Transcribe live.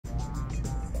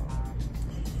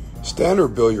Standard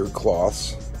billiard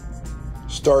cloths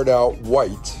start out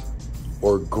white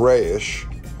or grayish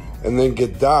and then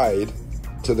get dyed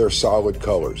to their solid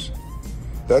colors.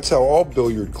 That's how all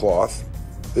billiard cloth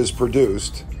is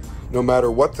produced, no matter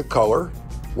what the color,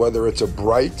 whether it's a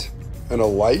bright and a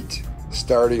light,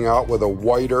 starting out with a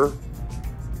whiter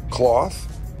cloth,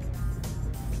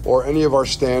 or any of our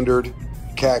standard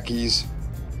khakis,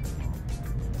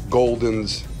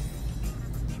 goldens,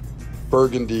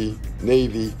 burgundy,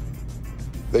 navy.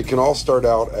 They can all start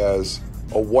out as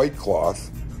a white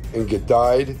cloth and get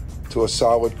dyed to a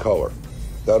solid color.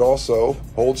 That also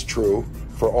holds true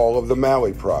for all of the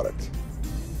Mali product.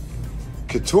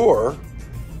 Couture,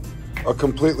 a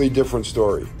completely different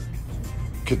story.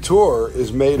 Couture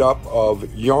is made up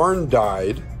of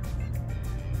yarn-dyed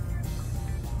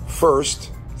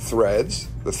first threads.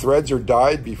 The threads are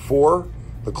dyed before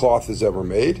the cloth is ever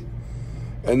made,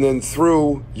 and then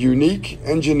through unique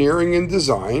engineering and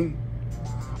design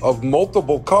of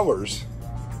multiple colors,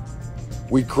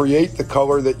 we create the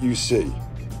color that you see.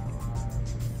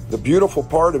 The beautiful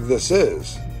part of this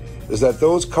is that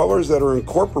those colors that are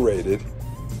incorporated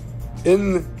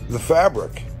in the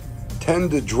fabric tend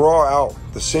to draw out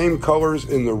the same colors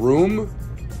in the room,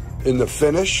 in the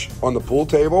finish on the pool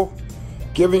table,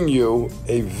 giving you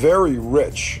a very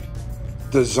rich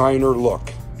designer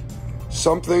look,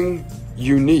 something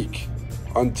unique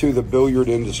unto the billiard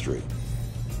industry.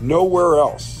 Nowhere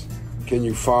else can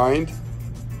you find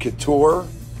couture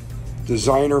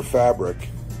designer fabric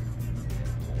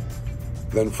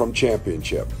than from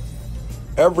Championship.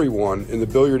 Everyone in the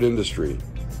billiard industry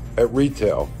at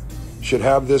retail should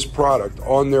have this product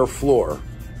on their floor,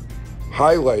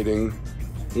 highlighting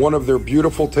one of their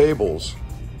beautiful tables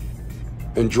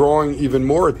and drawing even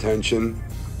more attention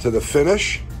to the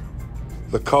finish,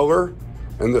 the color,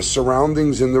 and the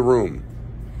surroundings in the room.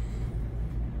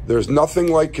 There's nothing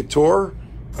like couture,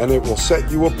 and it will set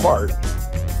you apart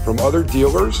from other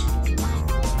dealers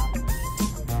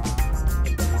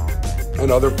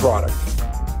and other product.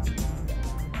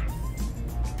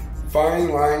 Fine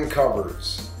Line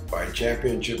Covers by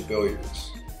Championship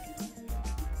Billiards.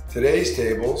 Today's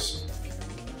tables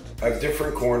have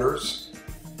different corners,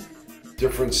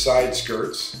 different side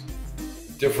skirts,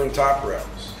 different top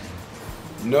rails.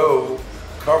 No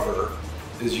cover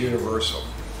is universal.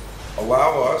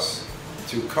 Allow us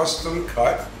to custom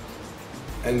cut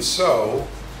and sew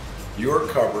your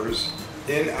covers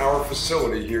in our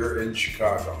facility here in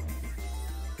Chicago.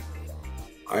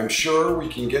 I'm sure we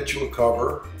can get you a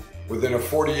cover within a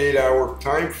 48-hour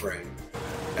time frame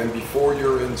and before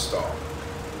your install.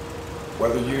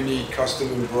 Whether you need custom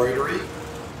embroidery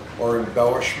or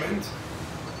embellishment,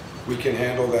 we can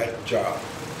handle that job.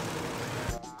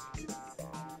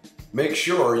 Make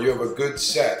sure you have a good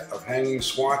set of hanging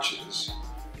swatches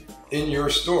in your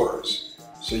stores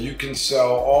so you can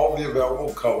sell all the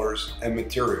available colors and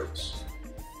materials.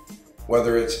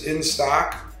 Whether it's in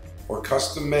stock or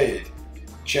custom made,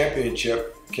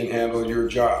 Championship can handle your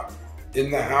job.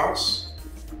 In the house,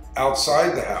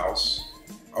 outside the house,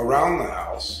 around the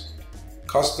house,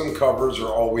 custom covers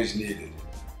are always needed.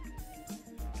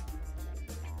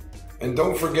 And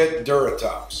don't forget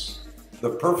Duratops, the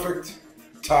perfect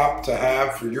top to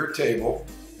have for your table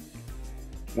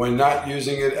when not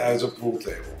using it as a pool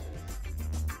table.